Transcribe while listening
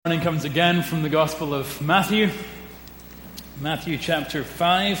morning comes again from the Gospel of Matthew. Matthew chapter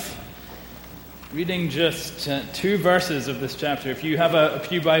 5. Reading just 2 verses of this chapter. If you have a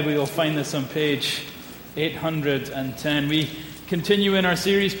Pew Bible, you'll find this on page 810. We continue in our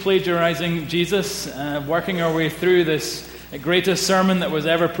series, Plagiarizing Jesus, working our way through this greatest sermon that was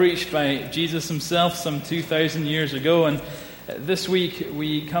ever preached by Jesus himself some 2,000 years ago. And this week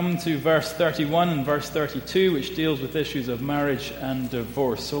we come to verse 31 and verse 32, which deals with issues of marriage and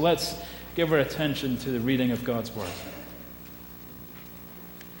divorce. So let's give our attention to the reading of God's Word.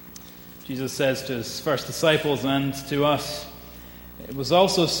 Jesus says to his first disciples and to us, "It was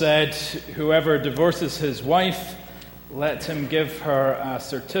also said, whoever divorces his wife, let him give her a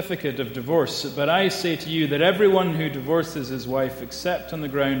certificate of divorce. But I say to you that everyone who divorces his wife, except on the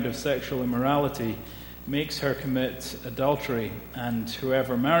ground of sexual immorality, makes her commit adultery, and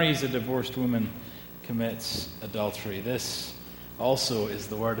whoever marries a divorced woman commits adultery." This also is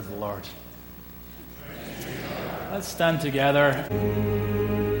the word of the Lord. Let's stand together.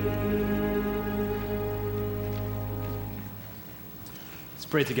 Let's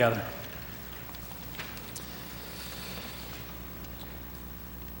pray together.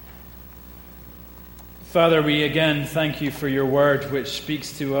 Father, we again thank you for your word, which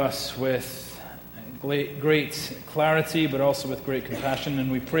speaks to us with great clarity, but also with great compassion.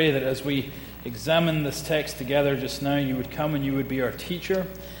 And we pray that as we examine this text together just now, you would come and you would be our teacher,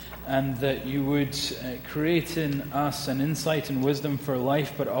 and that you would create in us an insight and wisdom for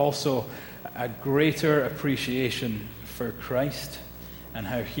life, but also a greater appreciation for Christ and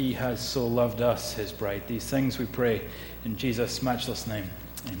how he has so loved us, his bride. These things we pray in Jesus' matchless name.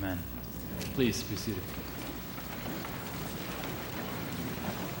 Amen. Please be seated.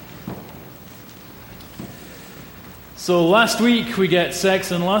 So last week we get sex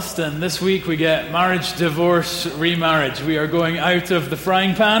and lust, and this week we get marriage, divorce, remarriage. We are going out of the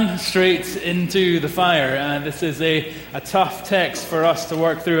frying pan straight into the fire. This is a tough text for us to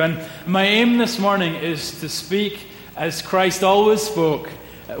work through. And my aim this morning is to speak as Christ always spoke,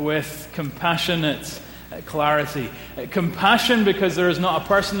 with compassionate clarity. Compassion because there is not a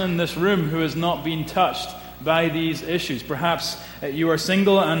person in this room who has not been touched by these issues. Perhaps you are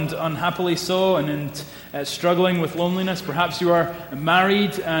single and unhappily so, and struggling with loneliness. Perhaps you are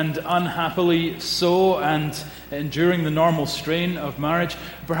married and unhappily so, and enduring the normal strain of marriage.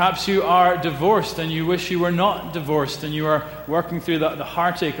 Perhaps you are divorced and you wish you were not divorced, and you are working through the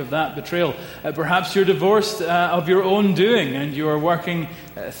heartache of that betrayal. Perhaps you're divorced of your own doing, and you are working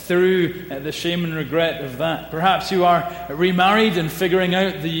through the shame and regret of that. Perhaps you are remarried and figuring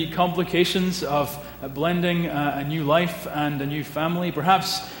out the complications of blending a new life and a new family.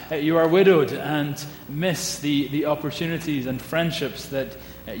 Perhaps you are widowed and miss the opportunities and friendships that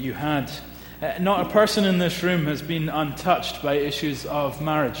you had. Not a person in this room has been untouched by issues of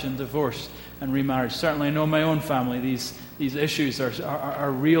marriage and divorce and remarriage. Certainly I know my own family, these issues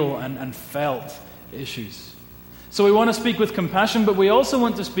are real and felt issues. So we want to speak with compassion, but we also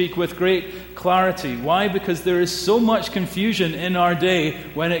want to speak with great clarity. Why? Because there is so much confusion in our day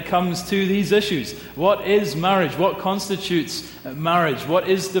when it comes to these issues. What is marriage? What constitutes marriage? What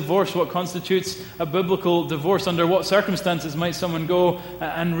is divorce? What constitutes a biblical divorce? Under what circumstances might someone go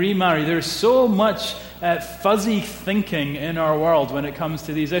and remarry? There's so much fuzzy thinking in our world when it comes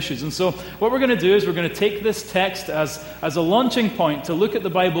to these issues. And so what we're going to do is we're going to take this text as a launching point to look at the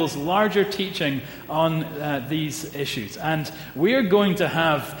Bible's larger teaching on these issues. And we're going to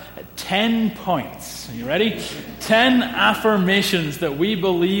have 10 points. Are you ready? 10 affirmations that we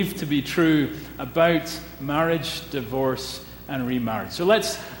believe to be true about marriage, divorce, and remarriage. So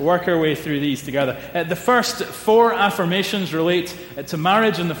let's work our way through these together. The first 4 affirmations relate to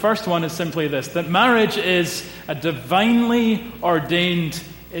marriage, and the first one is simply this: that marriage is a divinely ordained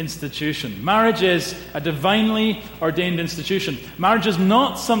institution. Marriage is a divinely ordained institution. Marriage is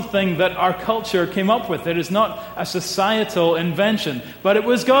not something that our culture came up with. It is not a societal invention, but it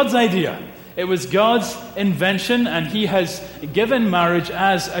was God's idea. It was God's invention, and he has given marriage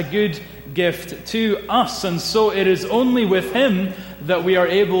as a good gift to us. And so it is only with him that we are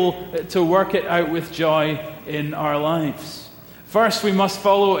able to work it out with joy in our lives. First, we must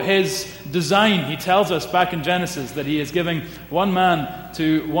follow his design. He tells us back in Genesis that he is giving one man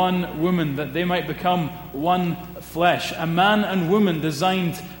to one woman, that they might become one flesh. A man and woman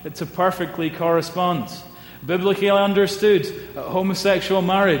designed to perfectly correspond. Biblically understood, homosexual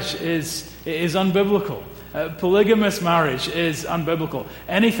marriage is unbiblical. Polygamous marriage is unbiblical.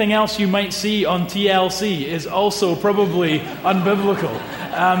 Anything else you might see on TLC is also probably unbiblical.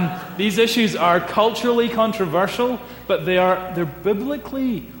 These issues are culturally controversial, but they're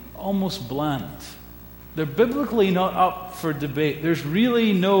biblically almost bland. They're biblically not up for debate. There's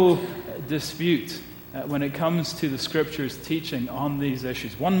really no dispute when it comes to the Scripture's teaching on these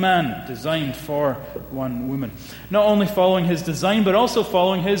issues. One man designed for one woman. Not only following his design, but also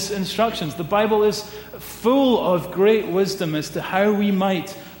following his instructions. The Bible is full of great wisdom as to how we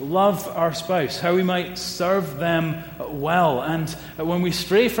might love our spouse, how we might serve them well. And when we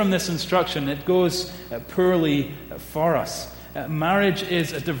stray from this instruction, it goes poorly for us. Marriage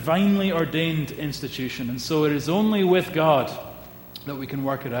is a divinely ordained institution, and so it is only with God that we can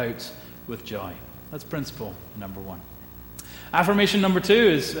work it out with joy. That's principle number one. Affirmation number two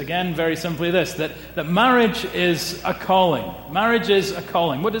is, again, very simply this, that marriage is a calling. Marriage is a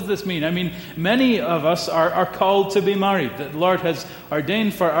calling. What does this mean? I mean, many of us are called to be married, that the Lord has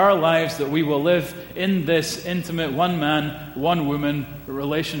ordained for our lives that we will live in this intimate one-man, one-woman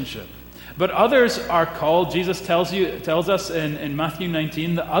relationship. But others are called, Jesus tells us in Matthew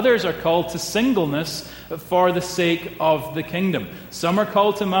 19, that others are called to singleness for the sake of the kingdom. Some are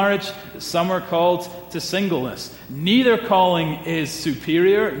called to marriage, some are called to singleness. Neither calling is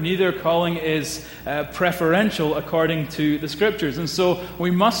superior, neither calling is preferential according to the Scriptures. And so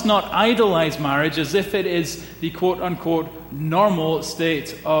we must not idolize marriage as if it is the quote-unquote normal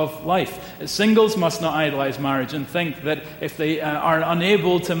state of life. Singles must not idolize marriage and think that if they are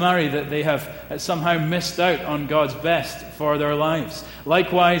unable to marry, that they have somehow missed out on God's best for their lives.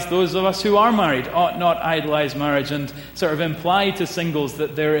 Likewise, those of us who are married ought not idolize marriage and sort of imply to singles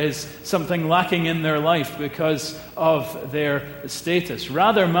that there is something lacking in their life because of their status.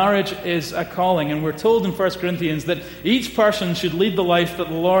 Rather, marriage is a calling, and we're told in 1 Corinthians that each person should lead the life that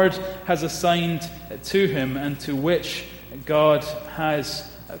the Lord has assigned to him and to which God has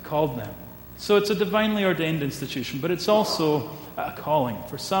called them. So it's a divinely ordained institution, but it's also a calling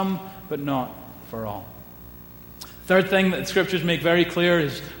for some, but not for all. Third thing that the Scriptures make very clear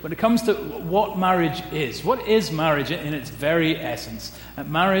is when it comes to what marriage is. What is marriage in its very essence?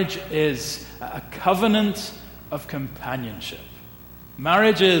 Marriage is a covenant of companionship.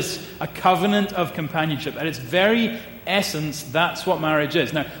 Marriage is a covenant of companionship. At its very essence, that's what marriage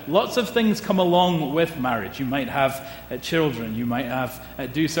is. Now, lots of things come along with marriage. You might have children. You might have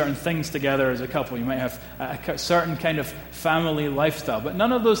do certain things together as a couple. You might have a certain kind of family lifestyle. But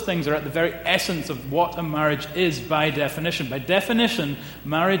none of those things are at the very essence of what a marriage is by definition. By definition,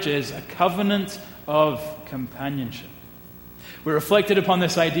 marriage is a covenant of companionship. We reflected upon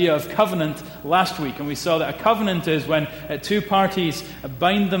this idea of covenant last week, and we saw that a covenant is when two parties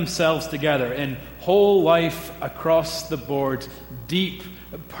bind themselves together in whole life, across the board, deep,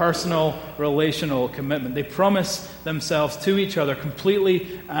 personal, relational commitment. They promise themselves to each other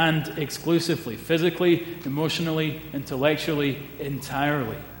completely and exclusively, physically, emotionally, intellectually,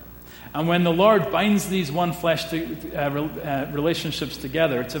 entirely. And when the Lord binds these one flesh relationships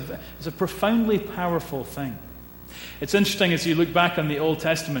together, it's a profoundly powerful thing. It's interesting as you look back on the Old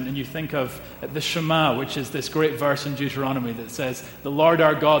Testament and you think of the Shema, which is this great verse in Deuteronomy that says, "The Lord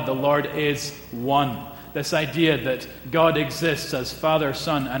our God, the Lord is one." This idea that God exists as Father,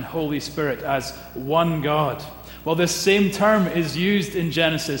 Son, and Holy Spirit as one God. Well, this same term is used in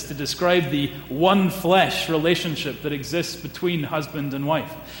Genesis to describe the one flesh relationship that exists between husband and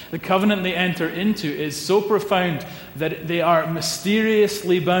wife. The covenant they enter into is so profound that they are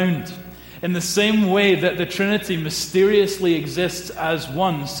mysteriously bound. In the same way that the Trinity mysteriously exists as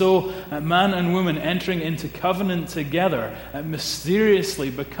one, so man and woman entering into covenant together mysteriously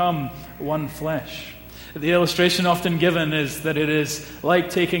become one flesh. The illustration often given is that it is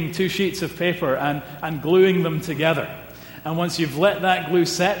like taking two sheets of paper and gluing them together. And once you've let that glue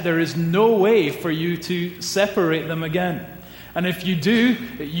set, there is no way for you to separate them again. And if you do,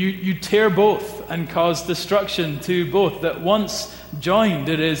 you tear both and cause destruction to both. That once joined,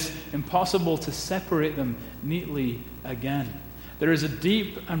 it is impossible to separate them neatly again. There is a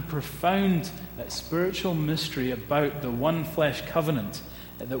deep and profound spiritual mystery about the one flesh covenant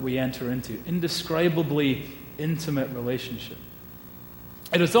that we enter into. Indescribably intimate relationship.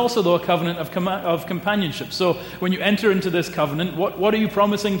 It is also, though, a covenant of companionship. So when you enter into this covenant, what are you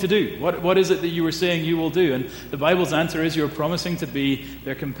promising to do? What is it that you were saying you will do? And the Bible's answer is you're promising to be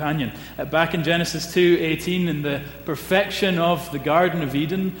their companion. Back in Genesis 2:18, in the perfection of the Garden of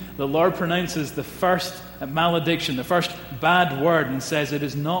Eden, the Lord pronounces the first malediction, the first bad word, and says it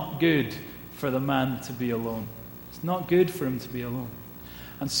is not good for the man to be alone. It's not good for him to be alone.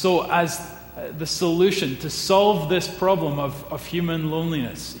 And so as the solution to solve this problem of human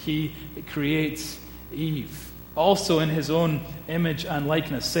loneliness, he creates Eve, also in his own image and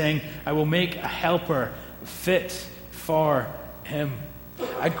likeness, saying, "I will make a helper fit for him."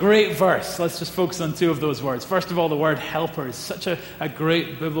 A great verse. Let's just focus on two of those words. First of all, the word helper is such a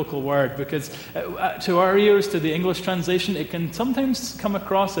great biblical word because to our ears, to the English translation, it can sometimes come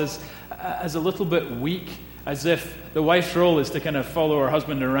across as a little bit weak, as if the wife's role is to kind of follow her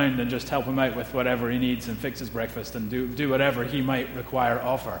husband around and just help him out with whatever he needs and fix his breakfast and do whatever he might require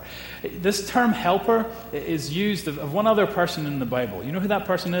of her. This term helper is used of one other person in the Bible. You know who that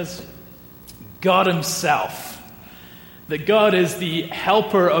person is? God himself. That God is the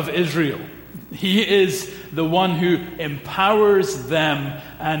helper of Israel. He is the one who empowers them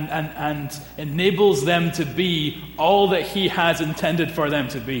and enables them to be all that he has intended for them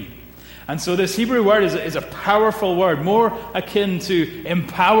to be. And so this Hebrew word is a powerful word, more akin to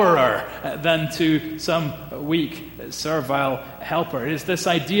empowerer than to some weak, servile helper. It is this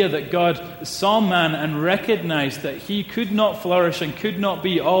idea that God saw man and recognized that he could not flourish and could not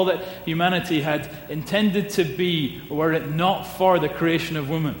be all that humanity had intended to be were it not for the creation of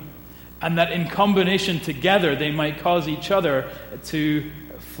woman. And that in combination together they might cause each other to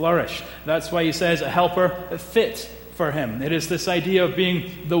flourish. That's why he says a helper fit for him. It is this idea of being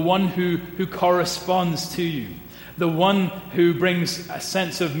the one who corresponds to you, the one who brings a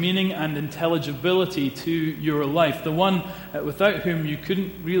sense of meaning and intelligibility to your life, the one without whom you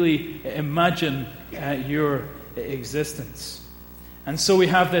couldn't really imagine your existence. And so we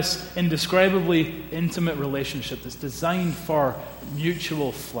have this indescribably intimate relationship that's designed for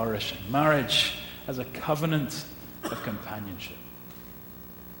mutual flourishing. Marriage as a covenant of companionship.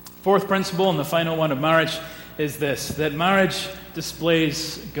 Fourth principle, and the final one of marriage, is this, that marriage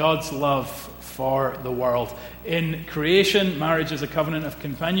displays God's love for the world. In creation, marriage is a covenant of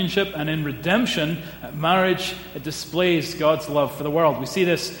companionship, and in redemption, marriage displays God's love for the world. We see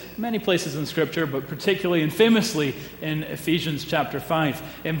this in many places in Scripture, but particularly and famously in Ephesians chapter 5.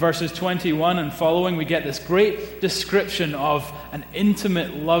 In verses 21 and following, we get this great description of an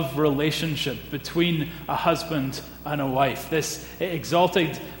intimate love relationship between a husband and a wife. This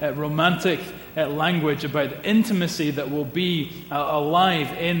exalted, romantic language about the intimacy that will be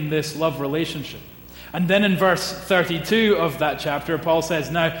alive in this love relationship. And then in verse 32 of that chapter, Paul says,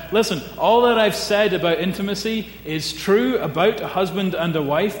 now, listen, all that I've said about intimacy is true about a husband and a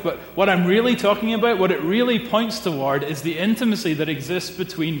wife, but what I'm really talking about, what it really points toward, is the intimacy that exists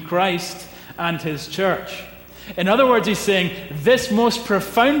between Christ and his church. In other words, he's saying this most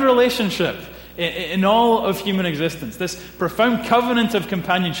profound relationship in all of human existence, this profound covenant of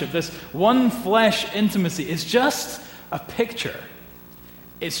companionship, this one flesh intimacy, is just a picture.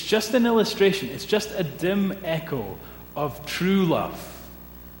 It's just an illustration. It's just a dim echo of true love,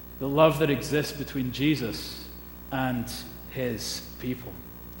 the love that exists between Jesus and his people.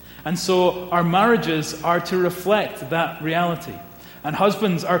 And so our marriages are to reflect that reality. And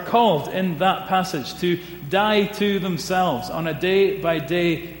husbands are called in that passage to die to themselves on a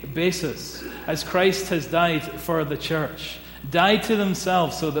day-by-day basis, as Christ has died for the church. Die to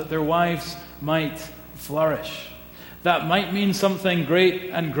themselves so that their wives might flourish. That might mean something great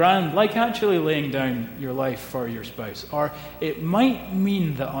and grand, like actually laying down your life for your spouse. Or it might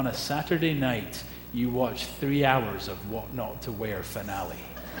mean that on a Saturday night, you watch 3 hours of What Not to Wear finale.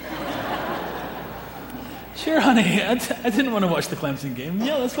 Sure, honey, I didn't want to watch the Clemson game.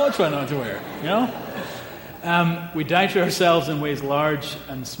 Yeah, let's watch What Not to Wear, you know? We die to ourselves in ways large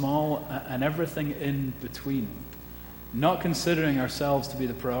and small and everything in between. Not considering ourselves to be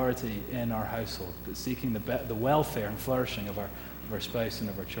the priority in our household, but seeking the welfare and flourishing of our spouse and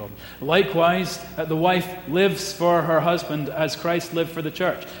of our children. Likewise, the wife lives for her husband as Christ lived for the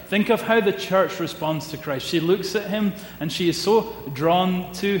church. Think of how the church responds to Christ. She looks at him and she is so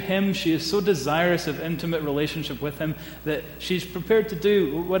drawn to him. She is so desirous of intimate relationship with him that she's prepared to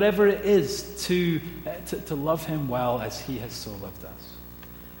do whatever it is to love him well as he has so loved us.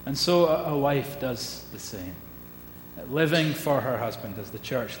 And so a wife does the same. Living for her husband as the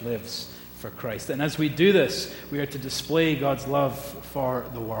church lives for Christ. And as we do this, we are to display God's love for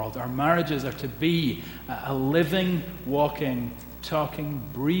the world. Our marriages are to be a living, walking, talking,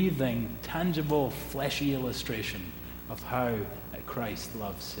 breathing, tangible, fleshy illustration of how Christ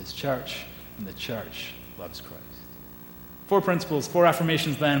loves his church and the church loves Christ. 4 principles, 4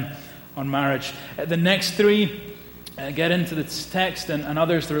 affirmations then on marriage. The next 3 get into this text and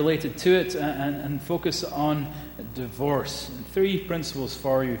others related to it and focus on divorce. 3 principles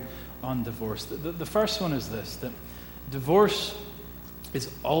for you on divorce. The first one is this, that divorce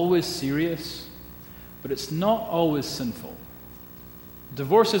is always serious, but it's not always sinful.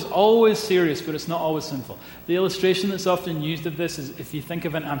 Divorce is always serious, but it's not always sinful. The illustration that's often used of this is if you think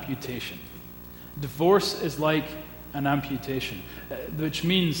of an amputation. Divorce is like an amputation, which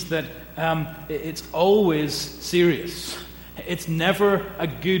means that it's always serious. It's never a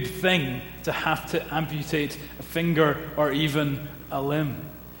good thing to have to amputate a finger or even a limb.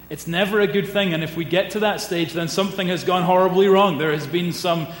 It's never a good thing, and if we get to that stage, then something has gone horribly wrong. There has been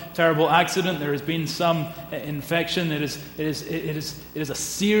some terrible accident. There has been some infection. It is a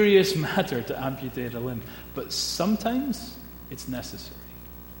serious matter to amputate a limb. But sometimes it's necessary.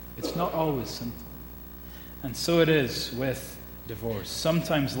 It's not always simple. And so it is with divorce.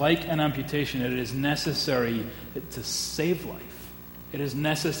 Sometimes, like an amputation, it is necessary to save life. It is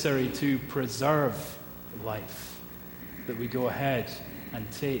necessary to preserve life, that we go ahead and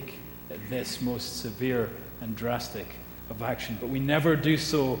take this most severe and drastic of action. But we never do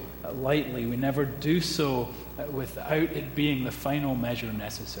so lightly. We never do so without it being the final measure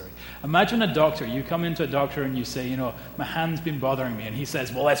necessary. Imagine a doctor. You come into a doctor and you say, my hand's been bothering me. And he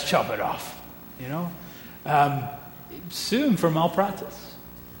says, well, let's chop it off. Sue him for malpractice.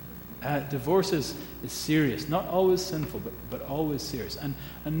 Divorce is serious. Not always sinful, but always serious. And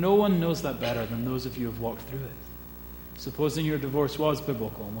no one knows that better than those of you who have walked through it. Supposing your divorce was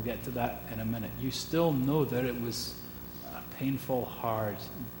biblical, and we'll get to that in a minute, you still know that it was a painful, hard,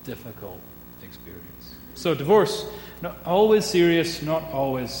 difficult experience. So divorce, not always serious, not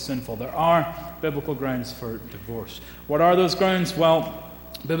always sinful. There are biblical grounds for divorce. What are those grounds? Well,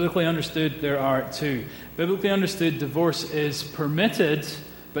 biblically understood, there are two. Biblically understood, divorce is permitted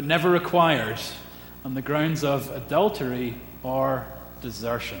but never required on the grounds of adultery or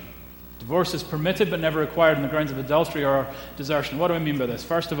desertion. Divorce is permitted but never required on the grounds of adultery or desertion. What do I mean by this?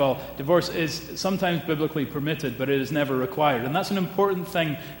 First of all, divorce is sometimes biblically permitted, but it is never required. And that's an important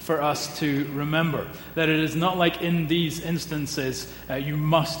thing for us to remember, that it is not like in these instances you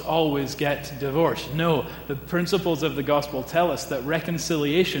must always get divorced. No, the principles of the gospel tell us that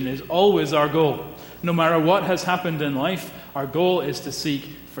reconciliation is always our goal. No matter what has happened in life, our goal is to seek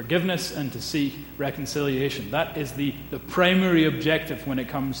forgiveness and to seek reconciliation. That is the primary objective when it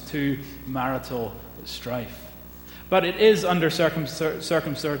comes to marital strife. But it is under certain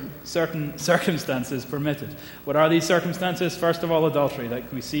circumstances permitted. What are these circumstances? First of all, adultery,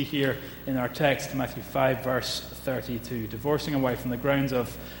 like we see here in our text, Matthew 5, verse 32. Divorcing a wife on the grounds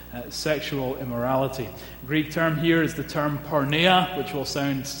of sexual immorality. The Greek term here is the term porneia, which will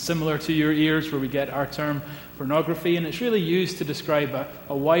sound similar to your ears, where we get our term pornography, and it's really used to describe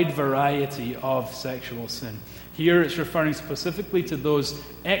a wide variety of sexual sin. Here it's referring specifically to those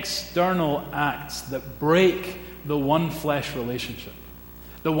external acts that break the one flesh relationship.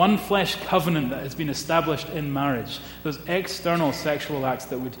 The one flesh covenant that has been established in marriage. Those external sexual acts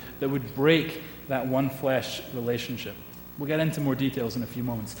that would break that one flesh relationship. We'll get into more details in a few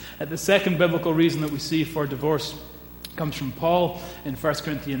moments. The second biblical reason that we see for divorce comes from Paul in 1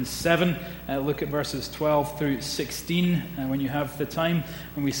 Corinthians 7. Look at verses 12 through 16 when you have the time.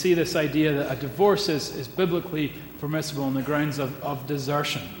 And we see this idea that a divorce is biblically permissible on the grounds of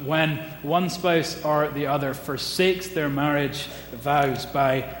desertion. When one spouse or the other forsakes their marriage vows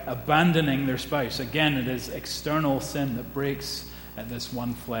by abandoning their spouse. Again, it is external sin that breaks this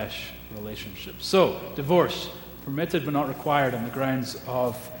one flesh relationship. So, divorce, permitted but not required on the grounds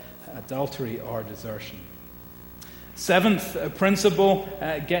of adultery or desertion. Seventh principle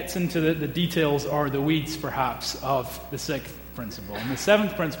gets into the details or the weeds, perhaps, of the sixth principle. And the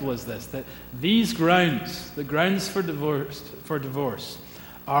seventh principle is this, that these grounds, the grounds for divorce,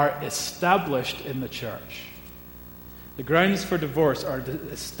 are established in the church. The grounds for divorce are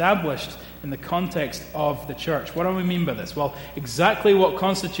established in the context of the church. What do we mean by this? Well, exactly what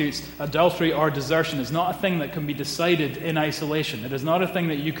constitutes adultery or desertion is not a thing that can be decided in isolation. It is not a thing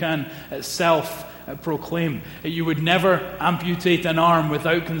that you can self-proclaim. You would never amputate an arm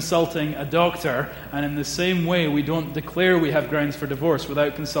without consulting a doctor, and in the same way, we don't declare we have grounds for divorce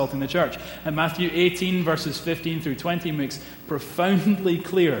without consulting the church. And Matthew 18, verses 15 through 20 makes profoundly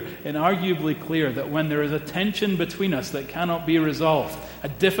clear, inarguably clear, that when there is a tension between us that cannot be resolved, a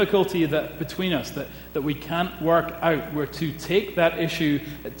difficulty between us that we can't work out, we're to take that issue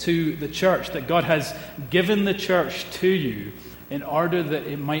to the church, that God has given the church to you in order that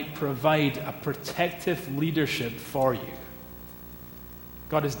it might provide a protective leadership for you.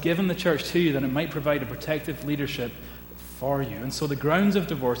 God has given the church to you that it might provide a protective leadership for you. And so the grounds of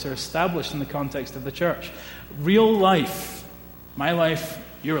divorce are established in the context of the church. Real life, my life,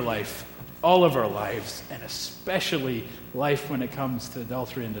 your life, all of our lives, and especially life when it comes to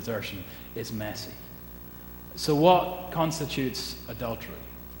adultery and desertion, is messy. So what constitutes adultery?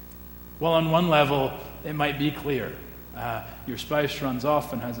 Well, on one level, it might be clear. Your spouse runs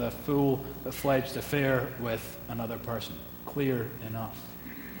off and has a full-fledged affair with another person. Clear enough.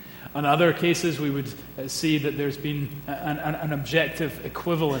 In other cases, we would see that there's been an objective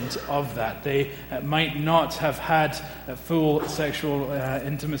equivalent of that. They might not have had full sexual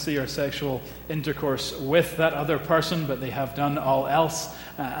intimacy or sexual intercourse with that other person, but they have done all else.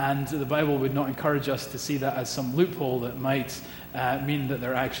 And the Bible would not encourage us to see that as some loophole that might mean that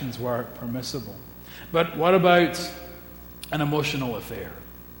their actions were permissible. But what about an emotional affair?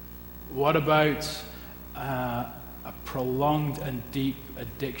 What about a prolonged and deep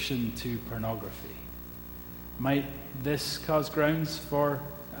addiction to pornography? Might this cause grounds for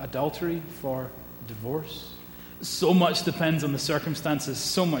adultery, for divorce? So much depends on the circumstances,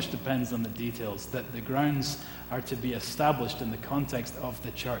 so much depends on the details, that the grounds are to be established in the context of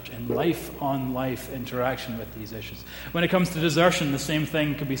the church, in life-on-life interaction with these issues. When it comes to desertion, the same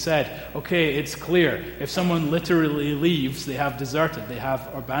thing can be said. Okay, it's clear. If someone literally leaves, they have deserted, they have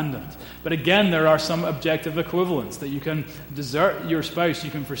abandoned. But again, there are some objective equivalents, that you can desert your spouse, you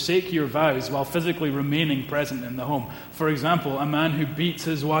can forsake your vows while physically remaining present in the home. For example, a man who beats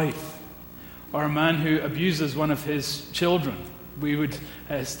his wife, or a man who abuses one of his children. We would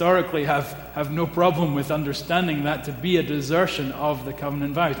historically have no problem with understanding that to be a desertion of the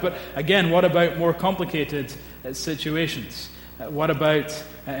covenant vows. But again, what about more complicated situations? What about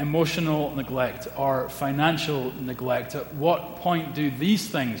emotional neglect or financial neglect? At what point do these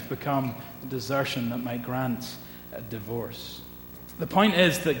things become desertion that might grant a divorce? The point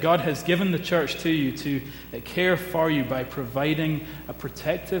is that God has given the church to you to care for you by providing a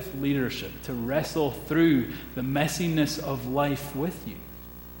protective leadership to wrestle through the messiness of life with you.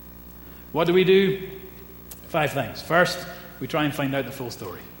 What do? 5 things. First, we try and find out the full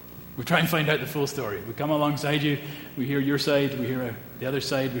story. We come alongside you, we hear your side, we hear the other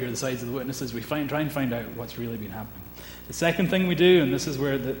side, we hear the sides of the witnesses, we try and find out what's really been happening. The second thing we do, and this is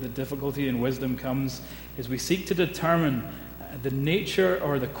where the difficulty and wisdom comes, is we seek to determine the nature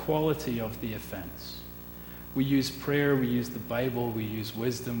or the quality of the offense. We use prayer, we use the Bible, we use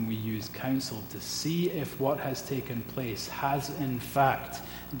wisdom, we use counsel to see if what has taken place has in fact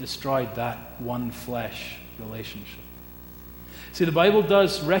destroyed that one flesh relationship. See, the Bible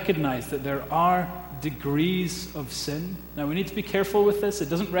does recognize that there are degrees of sin. Now, we need to be careful with this. It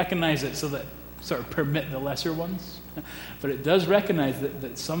doesn't recognize it so that sort of permit the lesser ones. But it does recognize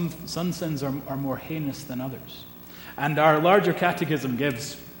that some sins are more heinous than others. And our larger catechism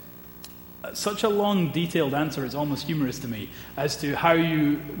gives such a long, detailed answer, it's almost humorous to me, as to how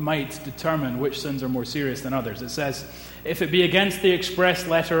you might determine which sins are more serious than others. It says, if it be against the express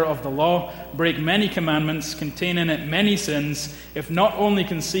letter of the law, break many commandments, contain in it many sins, if not only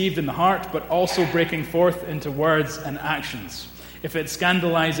conceived in the heart, but also breaking forth into words and actions. If it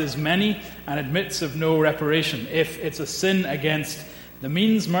scandalizes many and admits of no reparation. If it's a sin against the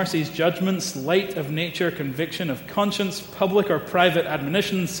means, mercies, judgments, light of nature, conviction of conscience, public or private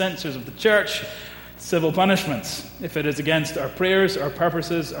admonition, censures of the church, civil punishments. If it is against our prayers, our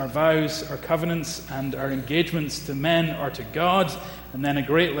purposes, our vows, our covenants, and our engagements to men or to God, and then a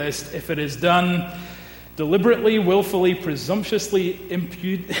great list. If it is done deliberately, willfully, presumptuously,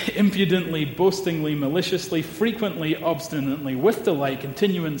 impudently, boastingly, maliciously, frequently, obstinately, with delight,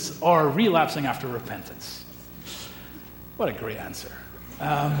 continuance, or relapsing after repentance. What a great answer.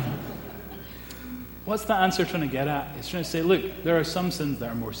 What's the answer trying to get at? It's trying to say, look, there are some sins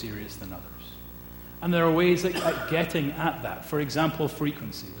that are more serious than others. And there are ways at getting at that. For example,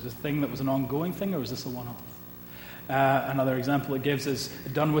 frequency. Was this a thing that was an ongoing thing, or was this a one-off? Another example it gives is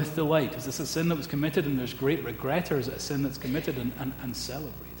done with delight. Is this a sin that was committed and there's great regret, or is it a sin that's committed and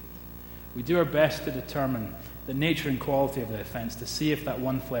celebrated? We do our best to determine the nature and quality of the offense to see if that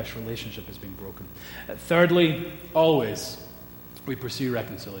one flesh relationship has been broken. Thirdly, always we pursue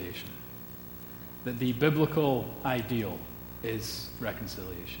reconciliation. That the biblical ideal is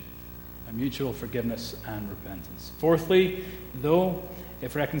reconciliation, a mutual forgiveness and repentance. Fourthly, though,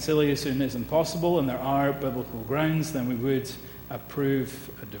 if reconciliation is impossible and there are biblical grounds, then we would approve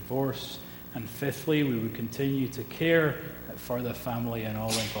a divorce. And fifthly, we would continue to care for the family and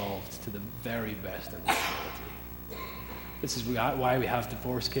all involved to the very best of our ability. This is why we have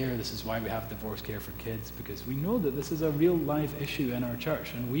divorce care. This is why we have divorce care for kids, because we know that this is a real live issue in our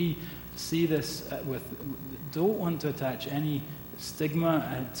church, and we see this don't want to attach any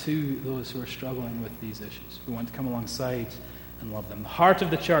stigma to those who are struggling with these issues. We want to come alongside and love them. The heart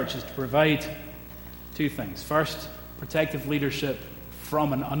of the church is to provide two things. First, protective leadership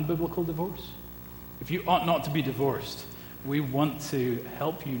from an unbiblical divorce. If you ought not to be divorced, we want to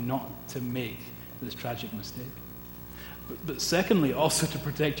help you not to make this tragic mistake. but secondly, also to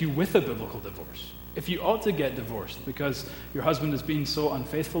protect you with a biblical divorce. If you ought to get divorced because your husband has been so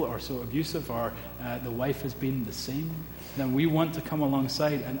unfaithful or so abusive, or the wife has been the same, then we want to come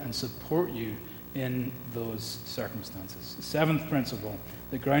alongside and support you in those circumstances. The seventh principle,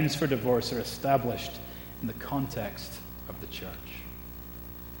 the grounds for divorce are established in the context of the church.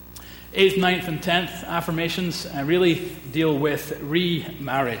 8th, 9th, and 10th affirmations really deal with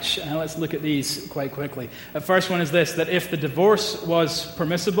remarriage. Let's look at these quite quickly. The first one is this, that if the divorce was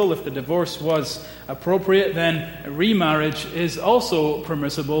permissible, if the divorce was appropriate, then remarriage is also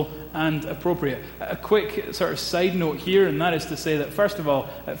permissible and appropriate. A quick sort of side note here, and that is to say that, first of all,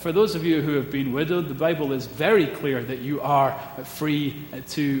 for those of you who have been widowed, the Bible is very clear that you are free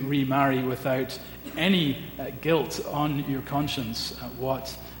to remarry without any guilt on your conscience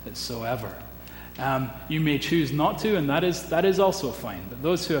whatsoever. You may choose not to, and that is also fine. But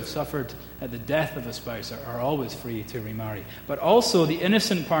those who have suffered the death of a spouse are always free to remarry. But also the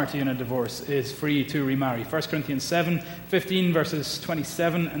innocent party in a divorce is free to remarry. 1 Corinthians 7:15 verses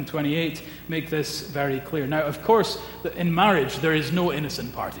 27 and 28 make this very clear. Now, of course, in marriage there is no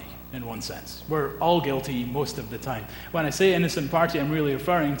innocent party. In one sense, we're all guilty most of the time. When I say innocent party, I'm really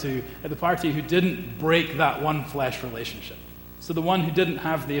referring to the party who didn't break that one flesh relationship. So the one who didn't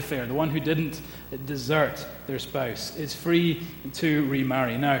have the affair, the one who didn't desert their spouse, is free to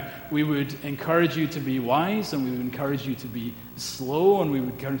remarry. Now, we would encourage you to be wise, and we would encourage you to be slow, and we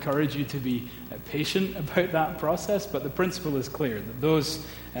would encourage you to be patient about that process, but the principle is clear, that those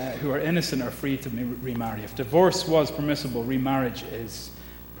who are innocent are free to remarry. If divorce was permissible, remarriage is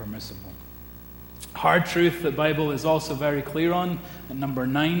permissible. Hard truth the Bible is also very clear on, at number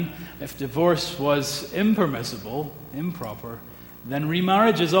 9, if divorce was impermissible, improper, then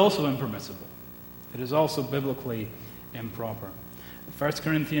remarriage is also impermissible. It is also biblically improper. 1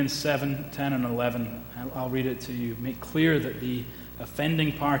 Corinthians 7, 10 and 11, I'll read it to you, make clear that the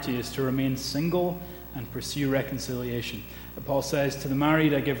offending party is to remain single and pursue reconciliation. Paul says, to the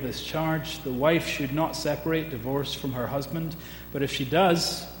married I give this charge, the wife should not separate, divorce from her husband, but if she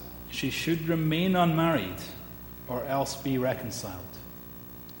does, she should remain unmarried or else be reconciled.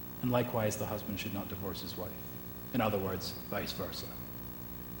 And likewise, the husband should not divorce his wife. In other words, vice versa.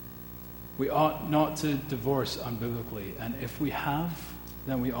 We ought not to divorce unbiblically, and if we have,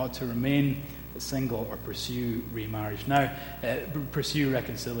 then we ought to remain single or pursue remarriage. Now, pursue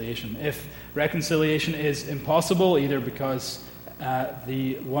reconciliation. If reconciliation is impossible, either because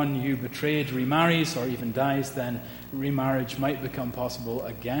the one you betrayed remarries or even dies, then remarriage might become possible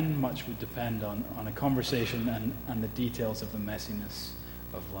again. Much would depend on a conversation and the details of the messiness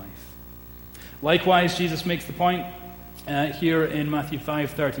of life. Likewise, Jesus makes the point here in Matthew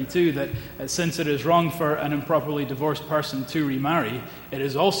 5:32 that since it is wrong for an improperly divorced person to remarry, it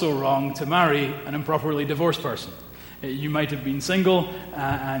is also wrong to marry an improperly divorced person. You might have been single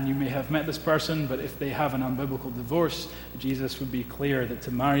and you may have met this person, but if they have an unbiblical divorce, Jesus would be clear that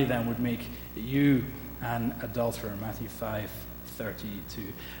to marry them would make you an adulterer. Matthew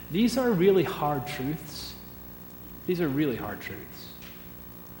 5:32. These are really hard truths. These are really hard truths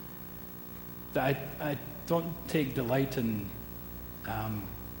that I don't take delight in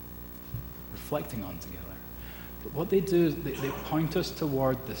reflecting on together. But what they do is they point us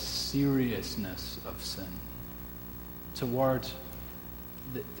toward the seriousness of sin, toward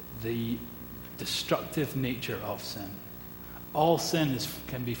the destructive nature of sin. All sin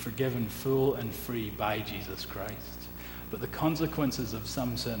can be forgiven full and free by Jesus Christ. But the consequences of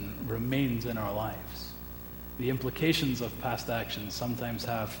some sin remains in our lives. The implications of past actions sometimes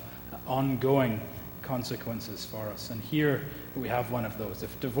have ongoing consequences for us. And here we have one of those.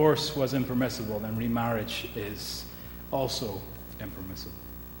 If divorce was impermissible, then remarriage is also impermissible.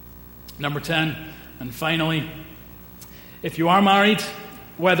 Number 10, and finally, if you are married,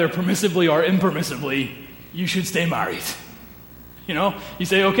 whether permissibly or impermissibly, you should stay married. You know, you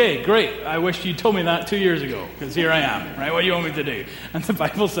say, okay, great, I wish you told me that 2 years ago, because here I am, right? What do you want me to do? And the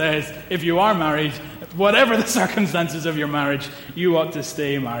Bible says, if you are married, whatever the circumstances of your marriage, you ought to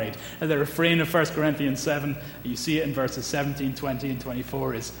stay married. And the refrain of 1 Corinthians 7, you see it in verses 17, 20, and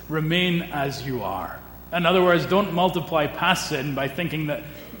 24, is remain as you are. In other words, don't multiply past sin by thinking that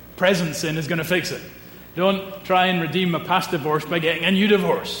present sin is going to fix it. Don't try and redeem a past divorce by getting a new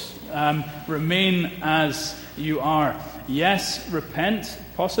divorce. Remain as you are. Yes, repent,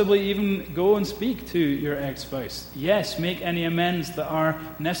 possibly even go and speak to your ex-spouse. Yes, make any amends that are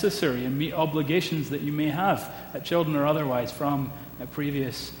necessary and meet obligations that you may have, children or otherwise, from a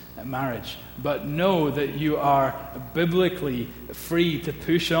previous marriage. But know that you are biblically free to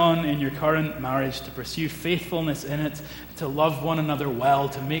push on in your current marriage, to pursue faithfulness in it, to love one another well,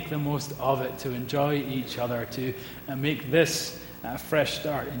 to make the most of it, to enjoy each other, to make this a fresh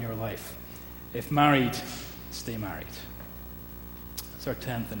start in your life. If married, stay married. That's our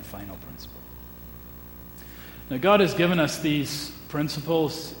 10th and final principle. Now, God has given us these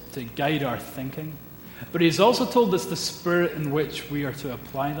principles to guide our thinking, but He's also told us the spirit in which we are to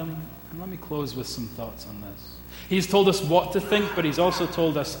apply them. And let me close with some thoughts on this. He's told us what to think, but He's also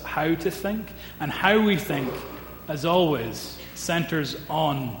told us how to think. And how we think, as always, centers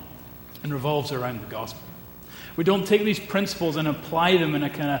on and revolves around the gospel. We don't take these principles and apply them in a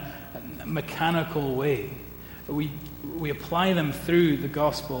kind of mechanical way. We apply them through the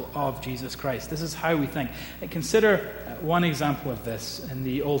gospel of Jesus Christ. This is how we think. Consider one example of this in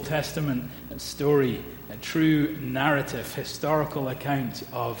the Old Testament story, a true narrative, historical account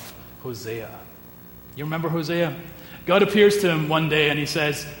of Hosea. You remember Hosea? God appears to him one day and He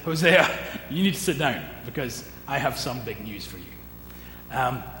says, Hosea, you need to sit down because I have some big news for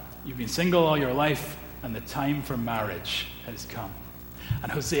you. You've been single all your life and the time for marriage has come.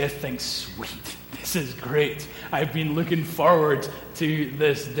 And Hosea thinks, sweet, this is great. I've been looking forward to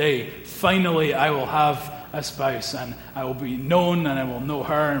this day. Finally, I will have a spouse, and I will be known, and I will know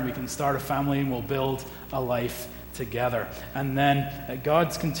her, and we can start a family, and we'll build a life together. And then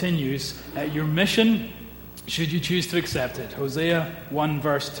God continues, your mission, should you choose to accept it. Hosea 1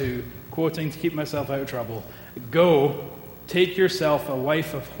 verse 2, quoting to keep myself out of trouble. Go, take yourself a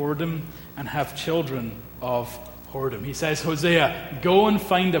wife of whoredom, and have children of whoredom. He says, Hosea, go and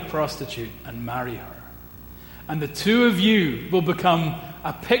find a prostitute and marry her. And the two of you will become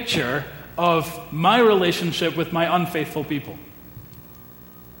a picture of my relationship with my unfaithful people.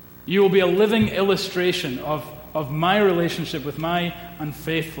 You will be a living illustration of my relationship with my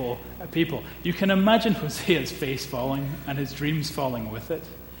unfaithful people. You can imagine Hosea's face falling and his dreams falling with it.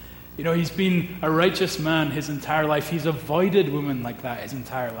 You know, he's been a righteous man his entire life. He's avoided women like that his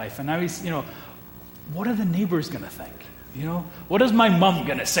entire life. And now he's, what are the neighbors going to think? What is my mum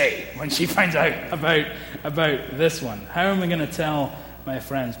going to say when she finds out about this one? How am I going to tell my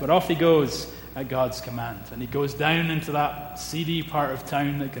friends? But off he goes at God's command. And he goes down into that seedy part of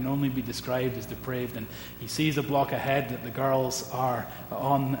town that can only be described as depraved. And he sees a block ahead that the girls are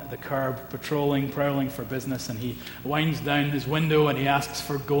on the curb, patrolling, prowling for business. And he winds down his window and he asks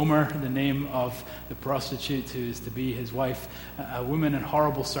for Gomer, the name of the prostitute who is to be his wife. A woman in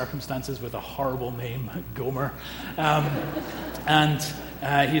horrible circumstances with a horrible name, Gomer. And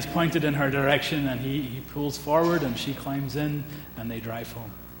he's pointed in her direction and he pulls forward and she climbs in and they drive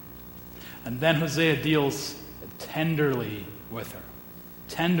home. And then Hosea deals tenderly with her.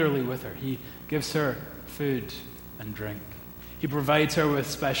 Tenderly with her. He gives her food and drink. He provides her with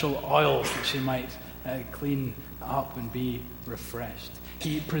special oils that she might clean up and be refreshed.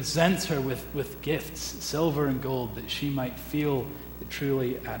 He presents her with gifts, silver and gold, that she might feel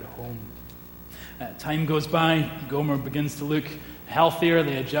truly at home. Time goes by. Gomer begins to look healthier.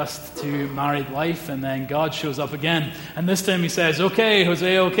 They adjust to married life, and then God shows up again. And this time he says, okay,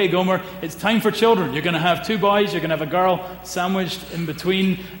 Hosea, okay, Gomer, it's time for children. You're going to have 2 boys, you're going to have a girl sandwiched in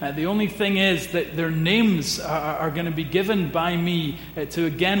between. The only thing is that their names are going to be given by me to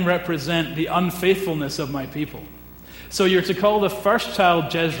again represent the unfaithfulness of my people. So you're to call the first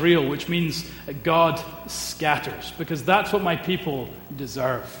child Jezreel, which means God scatters, because that's what my people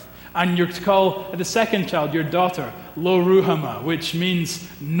deserve. And you're to call the second child, your daughter, Lo Ruhamah, which means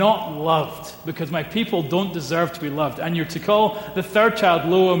not loved, because my people don't deserve to be loved. And you're to call the third child,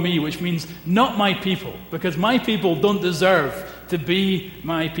 Lo Ami, which means not my people, because my people don't deserve to be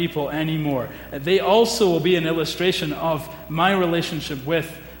my people anymore. They also will be an illustration of my relationship with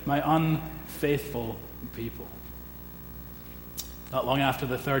my unfaithful people. Not long after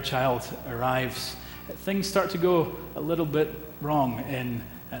the third child arrives, things start to go a little bit wrong in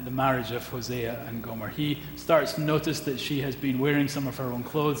the marriage of Hosea and Gomer. He starts to notice that she has been wearing some of her own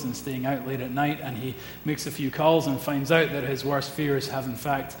clothes and staying out late at night, and he makes a few calls and finds out that his worst fears have in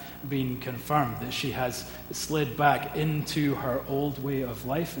fact been confirmed, that she has slid back into her old way of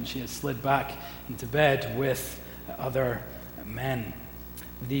life and she has slid back into bed with other men.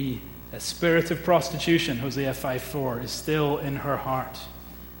 The spirit of prostitution, Hosea 5:4, is still in her heart.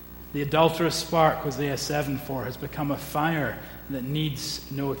 The adulterous spark, Hosea 7:4, has become a fire that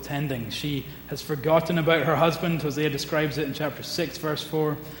needs no tending. She has forgotten about her husband. Hosea describes it in chapter 6, verse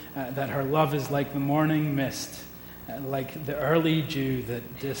 4, that her love is like the morning mist, like the early dew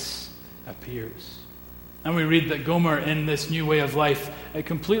that disappears. And we read that Gomer, in this new way of life,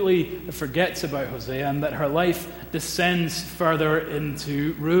 completely forgets about Hosea and that her life descends further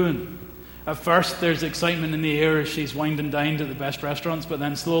into ruin. At first, there's excitement in the air as she's wined and dined at the best restaurants, but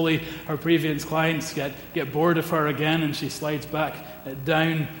then slowly her previous clients get bored of her again, and she slides back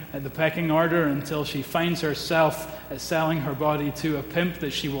down the pecking order until she finds herself selling her body to a pimp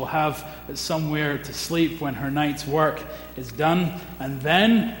that she will have somewhere to sleep when her night's work is done. And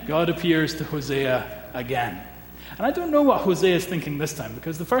then God appears to Hosea again. And I don't know what Hosea is thinking this time,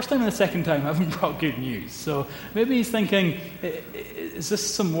 because the first time and the second time haven't brought good news. So maybe he's thinking, is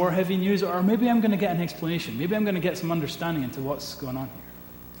this some more heavy news? Or maybe I'm going to get an explanation. Maybe I'm going to get some understanding into what's going on here.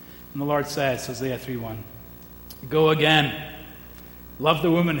 And the Lord says, Hosea 3:1, "Go again, love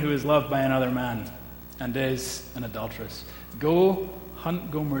the woman who is loved by another man and is an adulteress. Go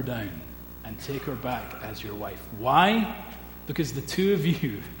hunt Gomer down and take her back as your wife." Why? Because the two of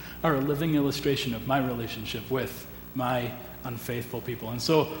you are a living illustration of my relationship with my unfaithful people. And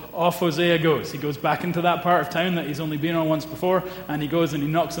so off Hosea goes. He goes back into that part of town that he's only been on once before, and he goes and he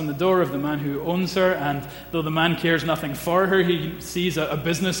knocks on the door of the man who owns her, and though the man cares nothing for her, he sees a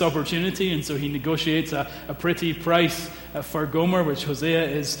business opportunity, and so he negotiates a pretty price for Gomer, which Hosea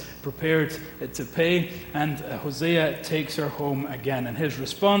is prepared to pay, and Hosea takes her home again. And his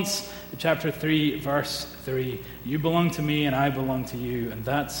response, chapter 3, verse 3, "You belong to me and I belong to you, and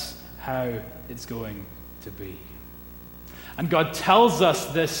that's how it's going to be." And God tells us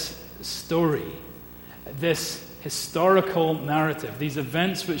this story, this historical narrative, these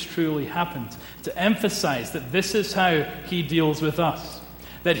events which truly happened, to emphasize that this is how he deals with us.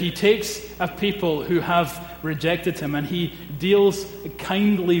 That he takes a people who have rejected him and he deals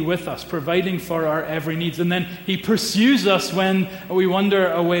kindly with us, providing for our every needs. And then he pursues us when we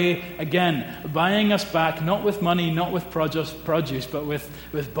wander away again, buying us back, not with money, not with produce, but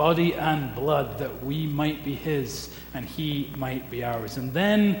with body and blood, that we might be his and he might be ours. And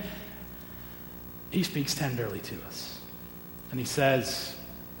then he speaks tenderly to us. And he says,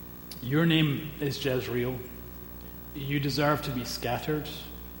 "Your name is Jezreel. You deserve to be scattered,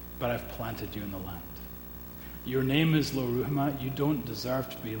 but I've planted you in the land. Your name is Lo-Ruhamah. You don't deserve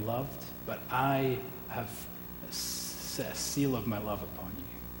to be loved, but I have set a seal of my love upon you.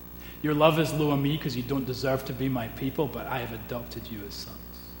 Your love is Lo-Ami, because you don't deserve to be my people, but I have adopted you as sons."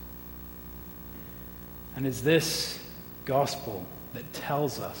 And it's this gospel that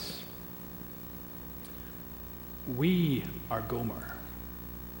tells us we are Gomer.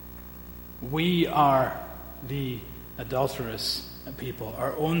 We are the adulterous people.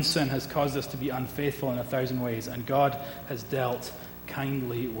 Our own sin has caused us to be unfaithful in 1,000 ways, and God has dealt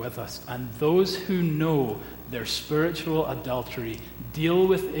kindly with us. And those who know their spiritual adultery deal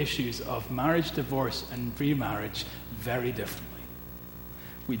with issues of marriage, divorce, and remarriage very differently.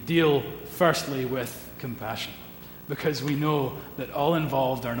 We deal firstly with compassion, because we know that all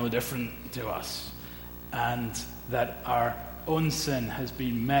involved are no different to us, and that our own sin has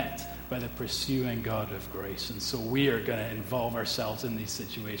been met by the pursuing God of grace. And so we are going to involve ourselves in these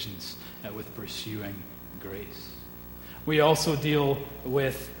situations with pursuing grace. We also deal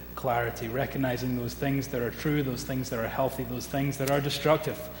with clarity, recognizing those things that are true, those things that are healthy, those things that are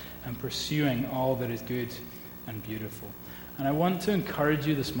destructive, and pursuing all that is good and beautiful. And I want to encourage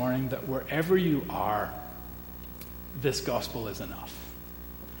you this morning that wherever you are, this gospel is enough.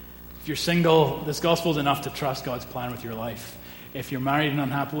 If you're single, this gospel is enough to trust God's plan with your life. If you're married and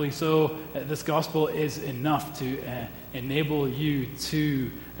unhappily so, this gospel is enough to enable you to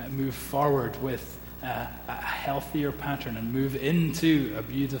move forward with a healthier pattern and move into a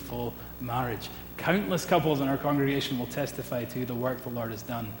beautiful marriage. Countless couples in our congregation will testify to the work the Lord has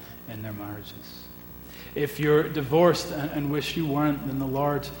done in their marriages. If you're divorced and wish you weren't, then the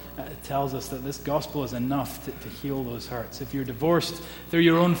Lord tells us that this gospel is enough to heal those hurts. If you're divorced through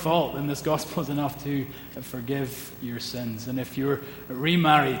your own fault, then this gospel is enough to forgive your sins. And if you're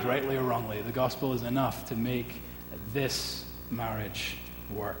remarried, rightly or wrongly, the gospel is enough to make this marriage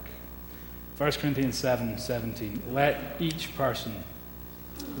work. 1 Corinthians 7:17, "Let each person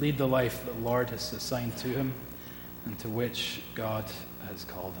lead the life that the Lord has assigned to him and to which God has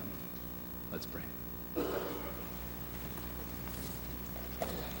called him." Let's pray.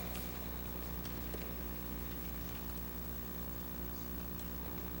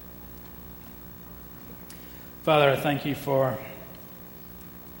 Father, I thank you for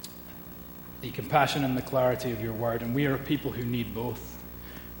the compassion and the clarity of your word. And we are a people who need both.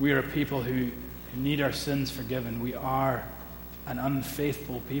 We are a people who need our sins forgiven. We are an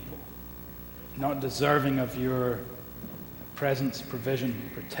unfaithful people, not deserving of your presence, provision,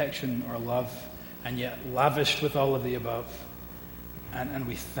 protection, or love, and yet lavished with all of the above. and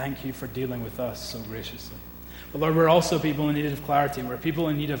we thank you for dealing with us so graciously. But Lord, we're also people in need of clarity. We're people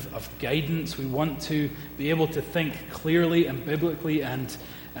in need of guidance. We want to be able to think clearly and biblically and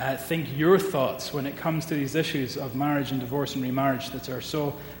think your thoughts when it comes to these issues of marriage and divorce and remarriage that are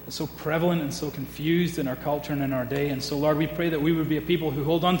so prevalent and so confused in our culture and in our day. And so, Lord, we pray that we would be a people who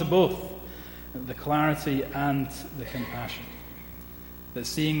hold on to both, the clarity and the compassion. That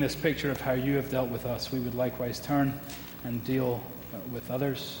seeing this picture of how you have dealt with us, we would likewise turn and deal with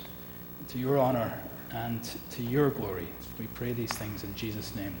others to your honor and to your glory. We pray these things in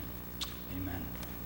Jesus' name. Amen.